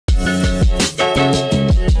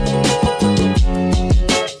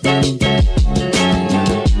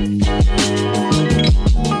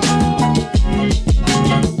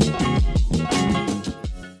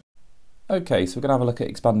Okay, so we're going to have a look at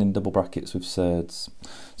expanding double brackets with surds.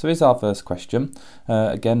 So here's our first question.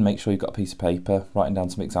 Again, make sure you've got a piece of paper, writing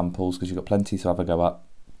down some examples because you've got plenty to have a go at.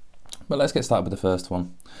 But let's get started with the first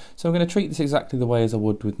one. So I'm going to treat this exactly the way as I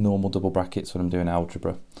would with normal double brackets when I'm doing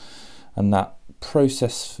algebra. And that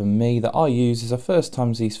process for me that I use is I first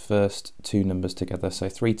times these first two numbers together, so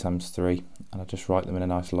 3 times 3, and I just write them in a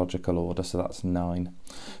nice logical order, so that's 9.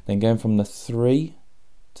 Then going from the 3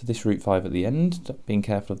 to this root 5 at the end, being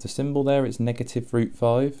careful of the symbol there, it's negative root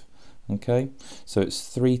 5, okay? So it's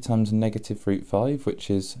 3 times negative root 5, which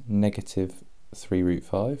is negative 3 root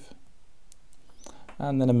 5.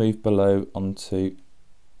 And then I move below onto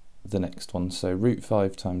the next one, so root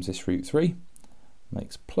 5 times this root 3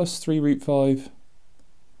 makes plus 3 root 5,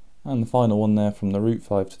 and the final one there from the root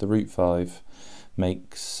 5 to the root 5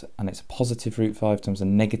 makes, and it's a positive root 5 times a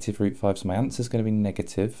negative root 5, so my answer is going to be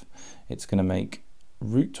negative. It's going to make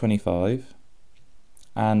root 25,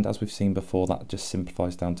 and as we've seen before, that just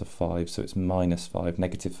simplifies down to 5, so it's minus 5,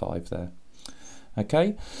 negative 5 there.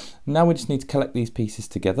 Okay, now we just need to collect these pieces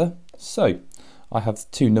together. So I have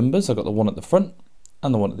two numbers, I've got the one at the front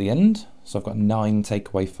and the one at the end. So I've got 9 take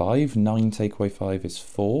away 5, 9 take away 5 is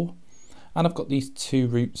 4. And I've got these two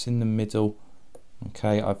roots in the middle.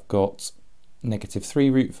 Okay, I've got negative 3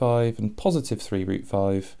 root 5 and positive 3 root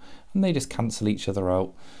 5, and they just cancel each other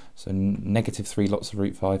out. So negative 3 lots of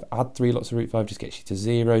root 5, add 3 lots of root 5 just gets you to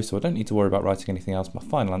 0, so I don't need to worry about writing anything else. My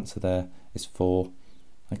final answer there is 4.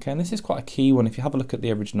 Okay, and this is quite a key one if you have a look at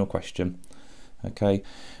the original question. Okay,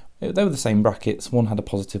 they were the same brackets, one had a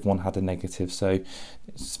positive, one had a negative, so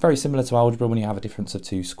it's very similar to algebra when you have a difference of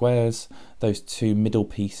two squares. Those two middle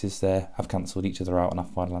pieces there have cancelled each other out, and our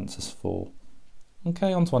final answer is 4.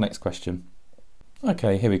 Okay, on to our next question.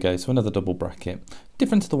 Okay, here we go, so another double bracket.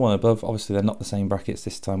 Different to the one above, obviously they're not the same brackets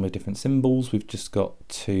this time with different symbols. We've just got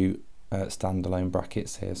two standalone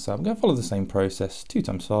brackets here, so I'm going to follow the same process. 2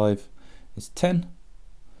 times 5 is 10.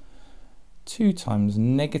 2 times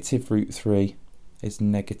negative root 3 is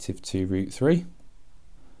negative 2 root 3.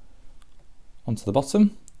 Onto the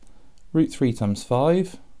bottom, root 3 times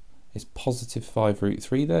 5 is positive 5 root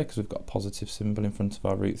 3 there, because we've got a positive symbol in front of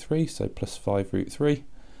our root 3, so plus 5 root 3.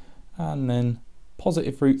 And then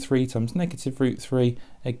positive root 3 times negative root 3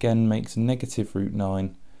 again makes negative root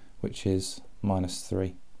 9, which is minus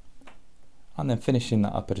 3. And then finishing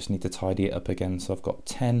that up, I just need to tidy it up again. So I've got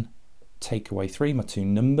 10 take away 3, my two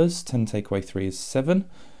numbers, 10 take away 3 is 7.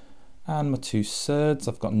 And my two surds,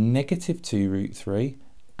 I've got negative 2 root 3,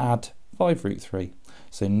 add 5 root 3.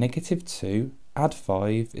 So negative 2, add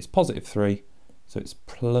 5 is positive 3, so it's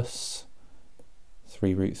plus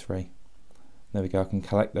 3 root 3. There we go, I can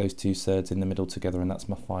collect those two surds in the middle together, and that's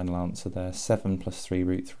my final answer there, 7 plus 3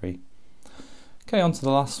 root 3. Okay, on to the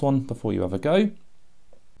last one before you have a go.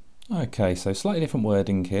 Okay, so slightly different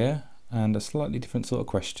wording here, and a slightly different sort of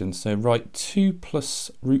question. So write 2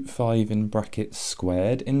 plus root 5 in brackets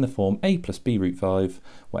squared in the form a plus b root 5,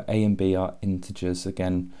 where a and b are integers,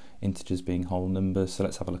 again, integers being whole numbers. So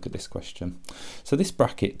let's have a look at this question. So this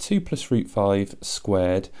bracket, 2 plus root 5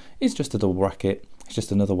 squared, is just a double bracket. It's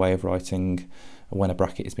just another way of writing when a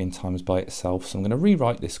bracket is being times by itself. So I'm going to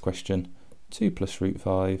rewrite this question, 2 plus root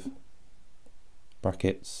 5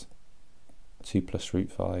 brackets 2 plus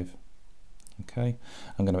root 5. Okay,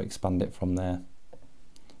 I'm going to expand it from there.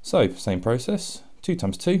 So same process, 2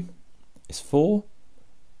 times 2 is 4,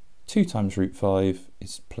 2 times root 5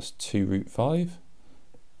 is plus 2 root 5,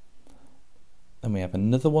 then we have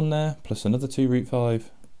another one there, plus another 2 root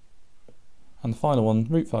 5, and the final one,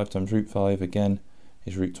 root 5 times root 5 again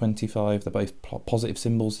is root 25. They're both positive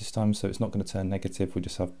symbols this time, so it's not going to turn negative, we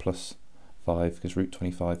just have plus 5 because root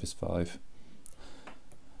 25 is 5.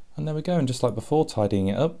 And there we go, and just like before, tidying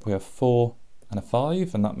it up, we have 4 and a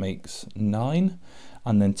 5, and that makes 9.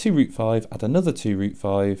 And then 2 root 5, add another 2 root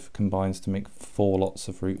 5, combines to make 4 lots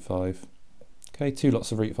of root 5. Okay, 2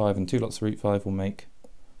 lots of root 5 and 2 lots of root 5 will make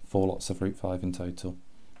 4 lots of root 5 in total.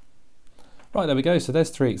 Right, there we go, so there's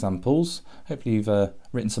 3 examples. Hopefully you've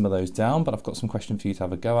written some of those down, but I've got some questions for you to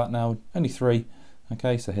have a go at now. Only 3.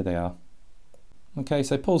 Okay, so here they are. Okay,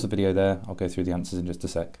 so pause the video there, I'll go through the answers in just a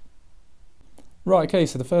sec. Right, okay,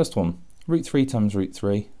 so the first one, root 3 times root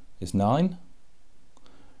 3 is 9.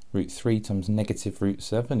 Root 3 times negative root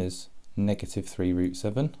 7 is negative 3 root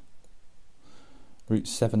 7. Root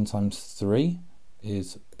 7 times 3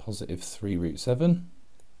 is positive 3 root 7.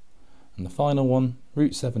 And the final one,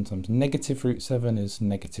 root 7 times negative root 7 is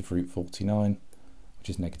negative root 49, which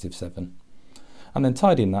is negative 7. And then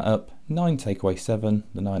tidying that up, 9 take away 7,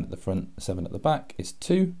 the 9 at the front, 7 at the back is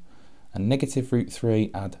 2. And negative root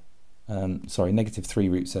 3 add negative 3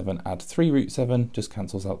 root 7, add 3 root 7, just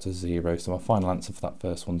cancels out to 0. So my final answer for that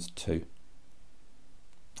first one's 2.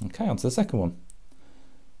 Okay, on to the second one.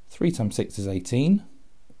 3 times 6 is 18.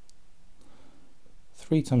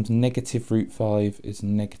 3 times negative root 5 is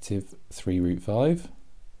negative 3 root 5.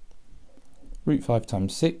 Root 5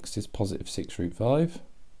 times 6 is positive 6 root 5.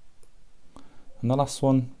 And the last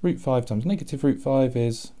one, root 5 times negative root 5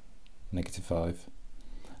 is negative 5.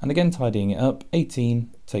 And again, tidying it up, 18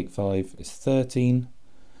 take 5 is 13.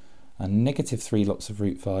 And negative 3 lots of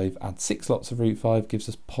root 5 add 6 lots of root 5 gives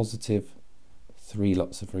us positive 3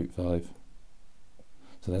 lots of root 5.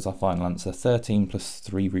 So there's our final answer, 13 plus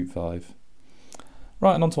 3 root 5.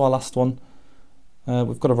 Right, and on to our last one.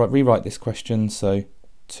 We've got to rewrite this question, so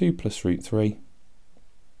 2 plus root 3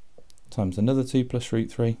 times another 2 plus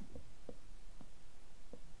root 3.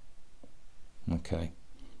 Okay.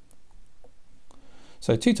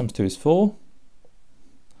 So 2 times 2 is 4.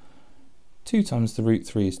 2 times the root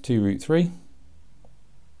 3 is 2 root 3.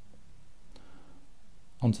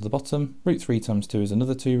 On to the bottom, root 3 times 2 is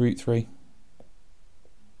another 2 root 3.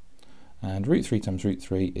 And root 3 times root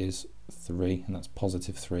 3 is 3, and that's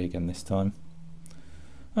positive 3 again this time.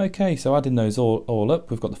 Okay, so adding those all up,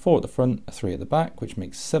 we've got the 4 at the front, a 3 at the back, which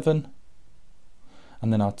makes 7.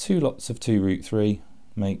 And then our 2 lots of 2 root 3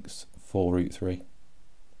 makes 4 root 3.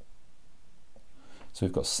 So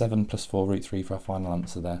we've got 7 plus 4 root 3 for our final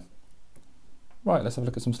answer there. Right, let's have a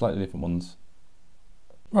look at some slightly different ones.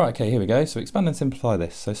 Right, okay, here we go. So expand and simplify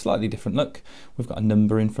this. So slightly different look. We've got a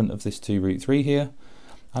number in front of this 2 root 3 here.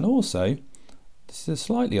 And also, this is a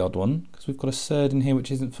slightly odd one because we've got a surd in here which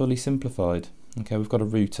isn't fully simplified. Okay, we've got a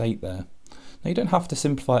root 8 there. Now you don't have to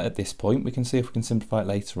simplify it at this point. We can see if we can simplify it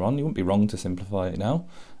later on. You wouldn't be wrong to simplify it now.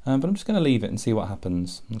 But I'm just going to leave it and see what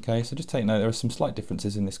happens. Okay, so just take note, there are some slight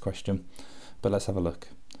differences in this question. But let's have a look.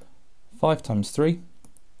 5 times 3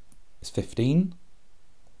 is 15.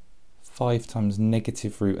 5 times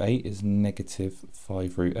negative root 8 is negative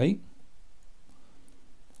 5 root 8.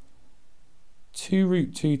 2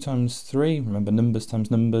 root 2 times 3, remember numbers times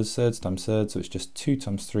numbers, surds times surds, so it's just 2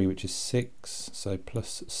 times 3, which is 6, so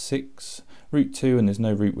plus 6. Root 2, and there's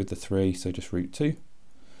no root with the 3, so just root 2.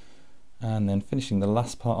 And then finishing the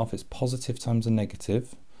last part off, it's positive times a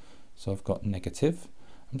negative, so I've got negative.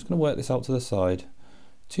 I'm just going to work this out to the side.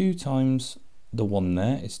 2 times the 1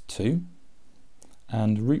 there is 2,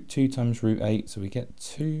 and root 2 times root 8, so we get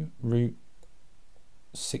 2 root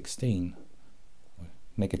 16.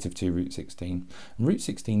 Negative 2 root 16. And root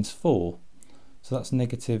 16 is 4, so that's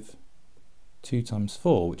negative 2 times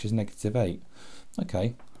 4, which is negative 8.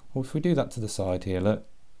 Okay, well if we do that to the side here, look,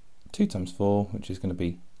 2 times 4, which is going to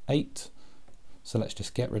be 8. So let's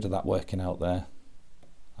just get rid of that working out there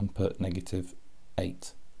and put negative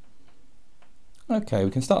 8. Okay,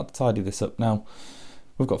 we can start to tidy this up now.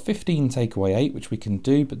 We've got 15 take away 8, which we can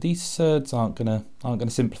do, but these surds aren't gonna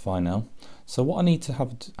simplify now. So what I need to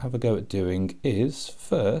have a go at doing is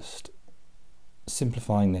first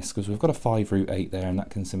simplifying this, because we've got a 5 root 8 there and that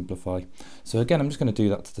can simplify. So again, I'm just going to do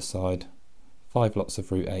that to the side. 5 lots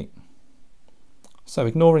of root 8. So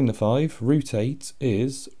ignoring the 5, root 8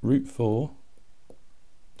 is root 4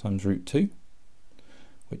 times root 2,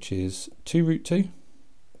 which is 2 root 2.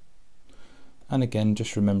 And again,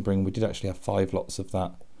 just remembering we did actually have 5 lots of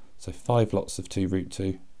that. So 5 lots of 2 root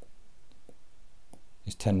 2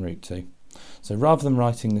 is 10 root 2. So rather than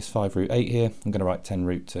writing this 5 root 8 here, I'm going to write 10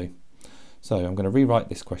 root 2. So I'm going to rewrite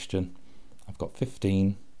this question. I've got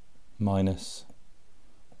 15 minus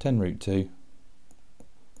 10 root 2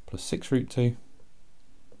 plus 6 root 2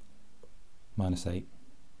 minus 8.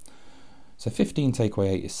 So 15 take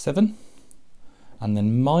away 8 is 7. And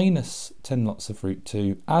then minus 10 lots of root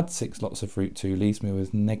 2, add 6 lots of root 2, leaves me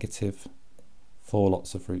with negative 4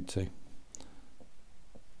 lots of root 2.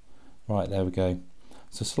 Right, there we go.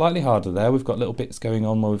 So slightly harder there. We've got little bits going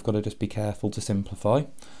on where we've got to just be careful to simplify.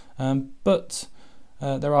 But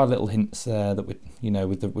there are little hints there that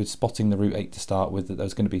with spotting the root 8 to start with, that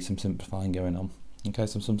there's going to be some simplifying going on. Okay,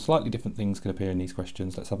 so some slightly different things can appear in these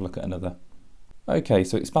questions. Let's have a look at another. Okay,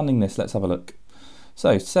 so expanding this, let's have a look.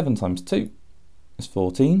 So 7 times 2 is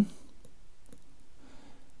 14.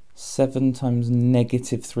 7 times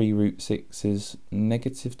negative 3 root 6 is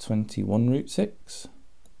negative 21 root 6.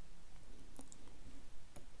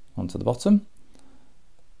 On to the bottom.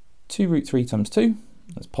 2 root 3 times 2,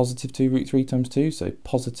 that's positive 2 root 3 times 2, so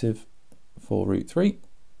positive 4 root 3.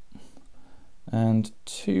 And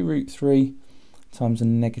 2 root 3 times a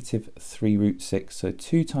negative 3 root 6, so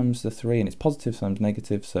 2 times the 3, and it's positive times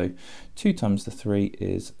negative, so 2 times the 3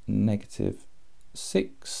 is negative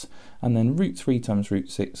 6, and then root 3 times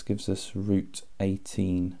root 6 gives us root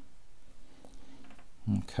 18.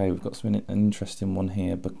 Okay, we've got an interesting one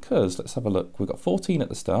here, because let's have a look. We've got 14 at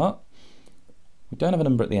the start, We don't have a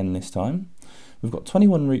number at the end this time. We've got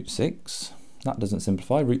 21 root 6. That doesn't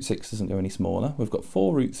simplify. Root 6 doesn't go any smaller. We've got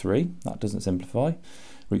 4 root 3. That doesn't simplify.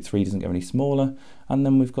 Root 3 doesn't go any smaller. And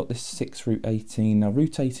then we've got this 6 root 18. Now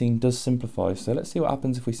root 18 does simplify. So let's see what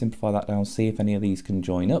happens if we simplify that down, see if any of these can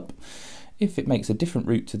join up. If it makes a different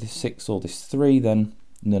root to this 6 or this 3, then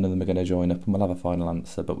none of them are going to join up and we'll have a final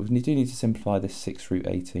answer. But we do need to simplify this 6 root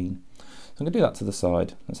 18. So I'm going to do that to the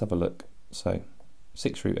side. Let's have a look. So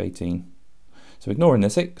 6 root 18. So ignoring the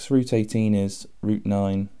 6, root 18 is root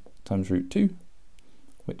 9 times root 2,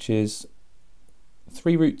 which is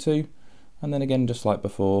 3 root 2, and then again just like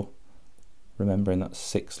before, remembering that's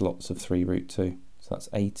 6 lots of 3 root 2, so that's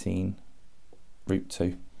 18 root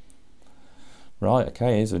 2. Right,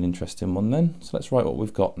 okay, here's an interesting one then. So let's write what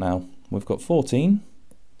we've got now. We've got 14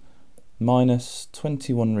 minus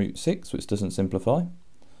 21 root 6, which doesn't simplify,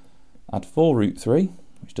 add 4 root 3,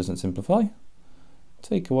 which doesn't simplify,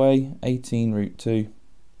 take away 18 root 2,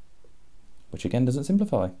 which again doesn't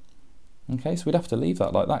simplify. Okay, so we'd have to leave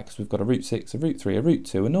that like that because we've got a root 6, a root 3, a root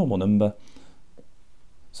 2, a normal number.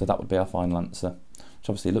 So that would be our final answer, which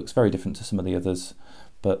obviously looks very different to some of the others,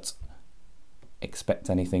 but expect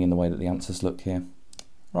anything in the way that the answers look here.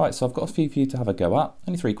 Right, so I've got a few for you to have a go at.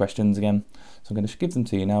 Only 3 questions again. So I'm going to give them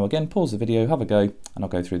to you now. Again, pause the video, have a go, and I'll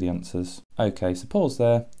go through the answers. Okay, so pause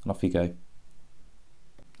there, and off you go.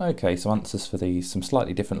 Okay, so answers for these, some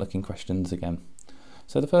slightly different looking questions again.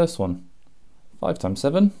 So the first one, 5 times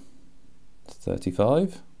 7.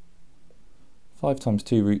 35. 5 times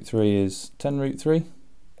 2 root 3 is 10 root 3.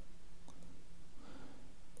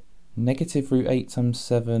 Negative root 8 times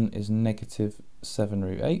 7 is negative 7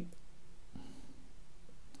 root 8.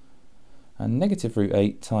 And negative root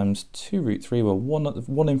 8 times 2 root 3, well,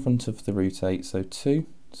 one in front of the root 8, so 2.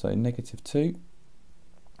 So negative 2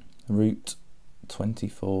 root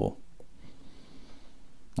 24.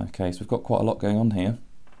 Okay, so we've got quite a lot going on here.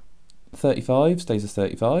 35 stays as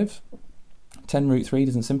 35. 10 root 3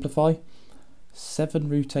 doesn't simplify. 7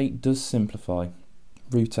 root 8 does simplify.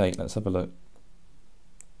 Root 8, let's have a look.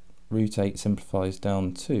 Root 8 simplifies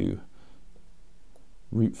down to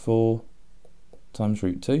root 4 times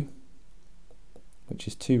root 2, which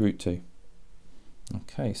is 2 root 2.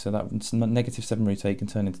 Okay, so that negative 7 root 8 can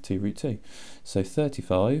turn into 2 root 2. So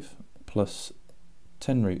 35 plus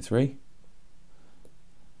 10 root 3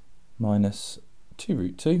 minus 2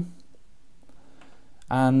 root 2.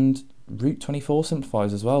 And root 24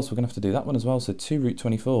 simplifies as well, so we're going to have to do that one as well. So 2 root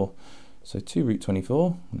 24. So 2 root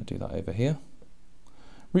 24, I'm going to do that over here.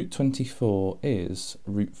 Root 24 is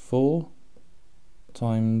root 4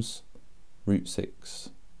 times root 6,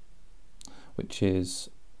 which is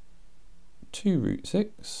 2 root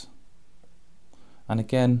 6. And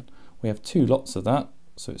again, we have 2 lots of that,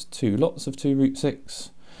 so it's 2 lots of 2 root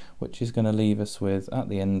 6, which is going to leave us with, at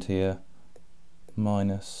the end here,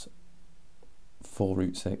 minus 4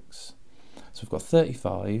 root 6. So we've got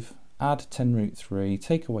 35, add 10 root 3,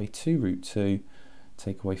 take away 2 root 2,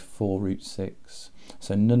 take away 4 root 6.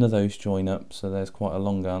 So none of those join up, so there's quite a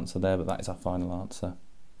long answer there, but that is our final answer.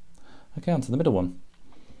 Okay, on to the middle one.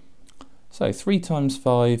 So 3 times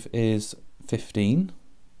 5 is 15.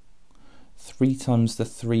 3 times the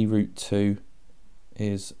 3 root 2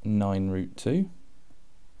 is 9 root 2.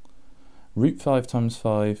 Root 5 times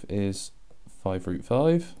 5 is 5 root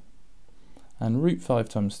 5. And root 5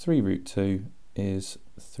 times 3 root 2 is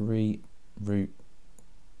 3 root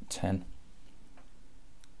 10.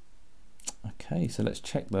 Okay, so let's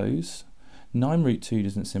check those. 9 root 2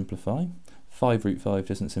 doesn't simplify, 5 root 5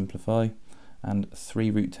 doesn't simplify, and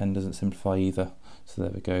 3 root 10 doesn't simplify either. So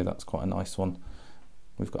there we go, that's quite a nice one.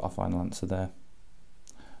 We've got our final answer there.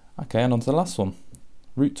 Okay, and on to the last one.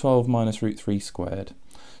 Root 12 minus root 3 squared.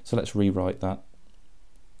 So let's rewrite that.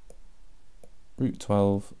 Root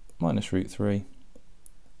 12 minus root 3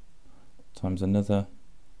 times another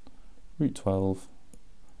root 12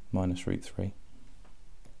 minus root 3.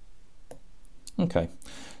 Okay,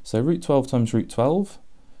 so root 12 times root 12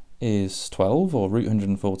 is 12, or root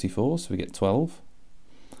 144, so we get 12.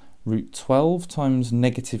 Root 12 times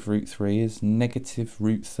negative root 3 is negative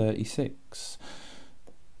root 36.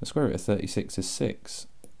 The square root of 36 is 6.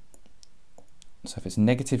 So if it's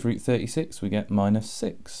negative root 36, we get minus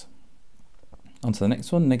 6. On to the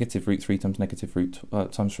next one, negative root 3 times negative root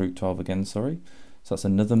times root 12 again, sorry. So that's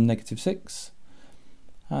another negative 6.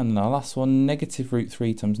 And our last one, negative root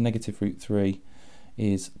 3 times negative root 3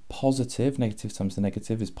 is positive. Negative times the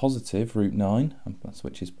negative is positive root 9,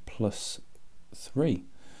 which is plus 3.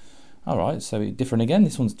 Alright, so different again.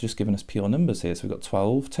 This one's just given us pure numbers here. So we've got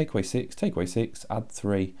 12, take away 6, add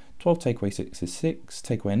 3. 12 take away 6 is 6,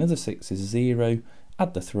 take away another 6 is 0,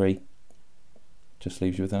 add the 3. Just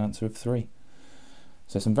leaves you with an answer of 3.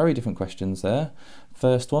 So some very different questions there.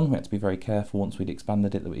 First one, we had to be very careful once we'd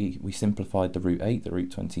expanded it that we simplified the root 8, the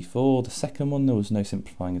root 24. The second one, there was no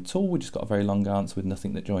simplifying at all. We just got a very long answer with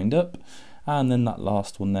nothing that joined up. And then that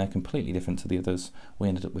last one there, completely different to the others. We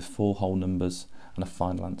ended up with 4 whole numbers and a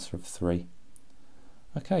final answer of 3.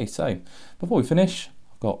 Okay, so before we finish,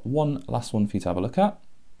 I've got one last one for you to have a look at.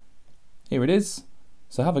 Here it is.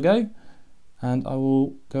 So have a go, and I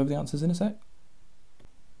will go over the answers in a sec.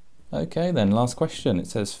 Okay then, last question. It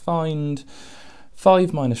says find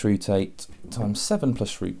 5 minus root 8 times 7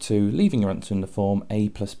 plus root 2, leaving your answer in the form a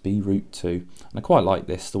plus b root 2. And I quite like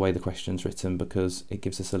this, the way the question's written, because it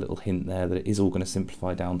gives us a little hint there that it is all going to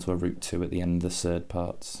simplify down to a root 2 at the end of the surd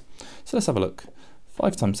parts. So let's have a look.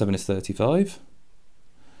 5 times 7 is 35.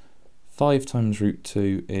 5 times root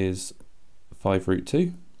 2 is 5 root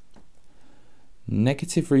 2.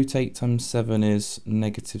 Negative root 8 times 7 is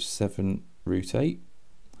negative 7 root 8.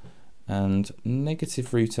 And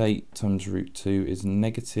negative root 8 times root 2 is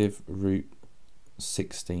negative root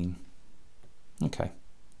 16. Okay,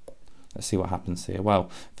 let's see what happens here.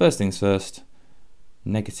 Well, first things first,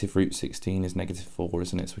 negative root 16 is negative 4,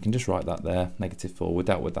 isn't it? So we can just write that there, negative 4. We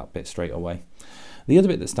dealt with that bit straight away. The other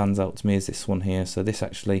bit that stands out to me is this one here. So this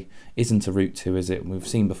actually isn't a root 2, is it? We've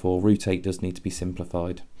seen before, root 8 does need to be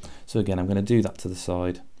simplified. So again, I'm going to do that to the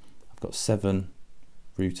side. I've got 7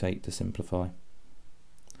 root 8 to simplify.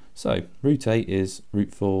 So root 8 is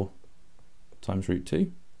root 4 times root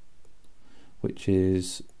 2, which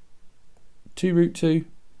is 2 root 2.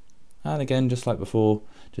 And again, just like before,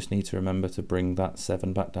 just need to remember to bring that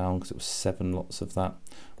 7 back down because it was 7 lots of that.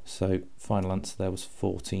 So final answer there was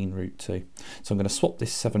 14 root 2. So I'm going to swap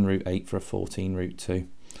this 7 root 8 for a 14 root 2.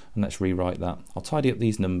 And let's rewrite that. I'll tidy up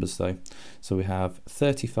these numbers though. So we have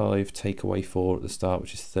 35 take away 4 at the start,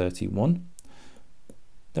 which is 31.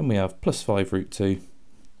 Then we have plus 5 root 2.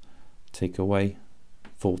 Take away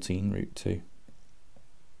 14 root 2.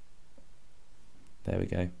 There we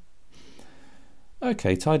go.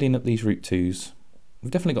 Okay, tidying up these root 2's.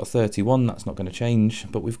 We've definitely got 31, that's not going to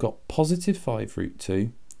change, but we've got positive 5 root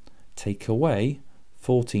 2, take away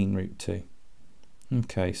 14 root 2.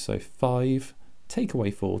 Okay, so 5 take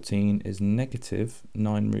away 14 is negative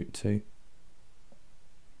 9 root 2.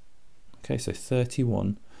 Okay, so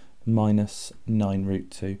 31 minus 9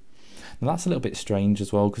 root 2. Now that's a little bit strange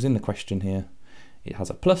as well, because in the question here it has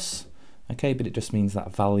a plus, okay, but it just means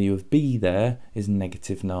that value of b there is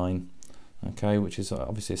negative 9, okay, which is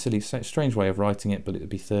obviously a silly, strange way of writing it, but it would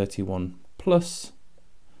be 31 plus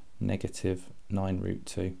negative 9 root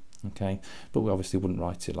 2, okay, but we obviously wouldn't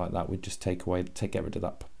write it like that. We'd just get rid of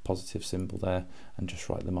that positive symbol there and just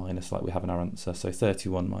write the minus like we have in our answer. So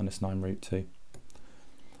 31 minus 9 root 2.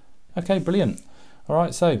 Okay, brilliant.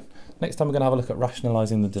 Alright, so next time we're going to have a look at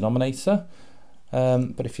rationalising the denominator.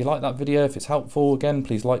 But if you like that video, if it's helpful, again,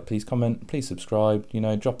 please like, please comment, please subscribe. You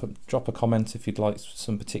know, drop a comment if you'd like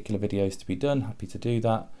some particular videos to be done. Happy to do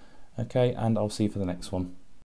that. Okay, and I'll see you for the next one.